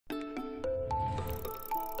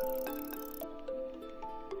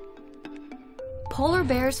Polar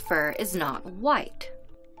bear's fur is not white.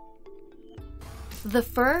 The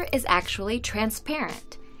fur is actually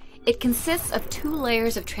transparent. It consists of 2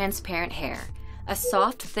 layers of transparent hair, a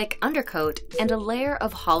soft, thick undercoat, and a layer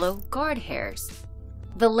of hollow guard hairs.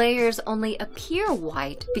 The layers only appear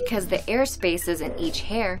white because the air spaces in each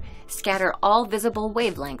hair scatter all visible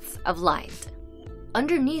wavelengths of light.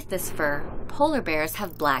 Underneath this fur, polar bears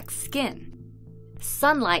have black skin.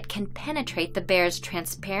 Sunlight can penetrate the bear's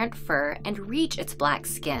transparent fur and reach its black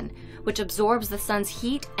skin, which absorbs the sun's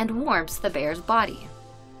heat and warms the bear's body.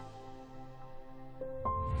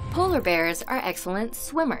 Polar bears are excellent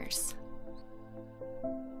swimmers.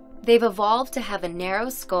 They've evolved to have a narrow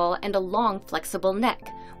skull and a long, flexible neck,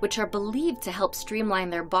 which are believed to help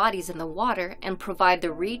streamline their bodies in the water and provide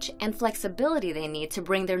the reach and flexibility they need to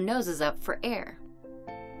bring their noses up for air.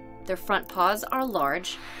 Their front paws are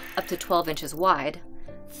large, up to 12 inches wide,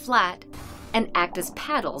 flat, and act as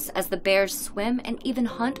paddles as the bears swim and even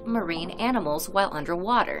hunt marine animals while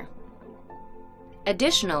underwater.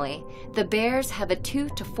 Additionally, the bears have a 2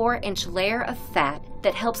 to 4 inch layer of fat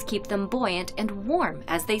that helps keep them buoyant and warm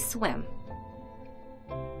as they swim.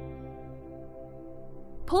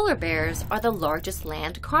 Polar bears are the largest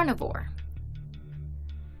land carnivore.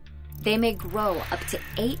 They may grow up to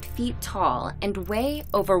 8 feet tall and weigh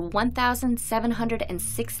over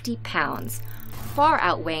 1,760 pounds, far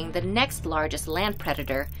outweighing the next largest land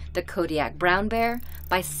predator, the Kodiak brown bear,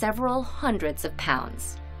 by several hundreds of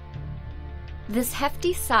pounds. This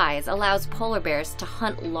hefty size allows polar bears to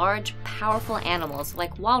hunt large, powerful animals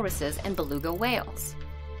like walruses and beluga whales.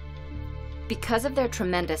 Because of their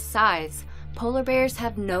tremendous size, polar bears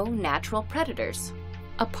have no natural predators,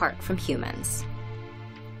 apart from humans.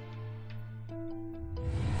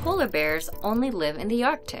 Polar bears only live in the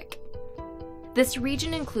Arctic. This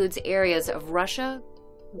region includes areas of Russia,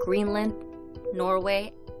 Greenland,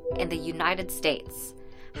 Norway, and the United States.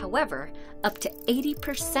 However, up to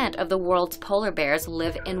 80% of the world's polar bears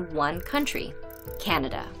live in one country,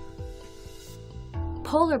 Canada.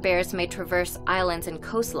 Polar bears may traverse islands and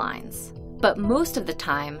coastlines, but most of the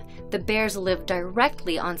time, the bears live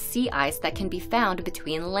directly on sea ice that can be found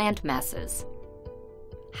between land masses.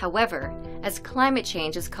 However, as climate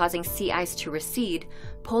change is causing sea ice to recede,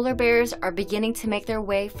 polar bears are beginning to make their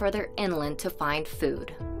way further inland to find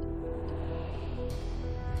food.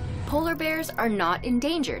 Polar bears are not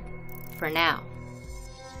endangered, for now.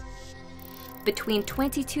 Between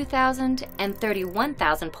 22,000 and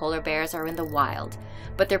 31,000 polar bears are in the wild,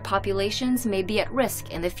 but their populations may be at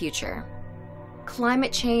risk in the future.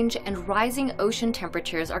 Climate change and rising ocean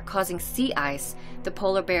temperatures are causing sea ice, the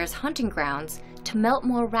polar bears' hunting grounds, to melt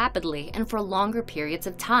more rapidly and for longer periods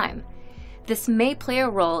of time. This may play a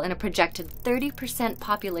role in a projected 30%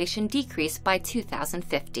 population decrease by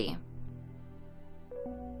 2050.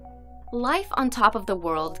 Life on top of the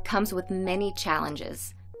world comes with many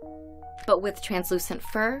challenges, but with translucent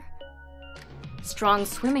fur, strong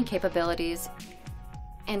swimming capabilities,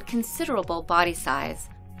 and considerable body size,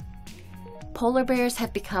 polar bears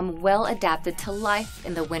have become well adapted to life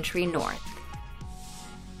in the wintry north.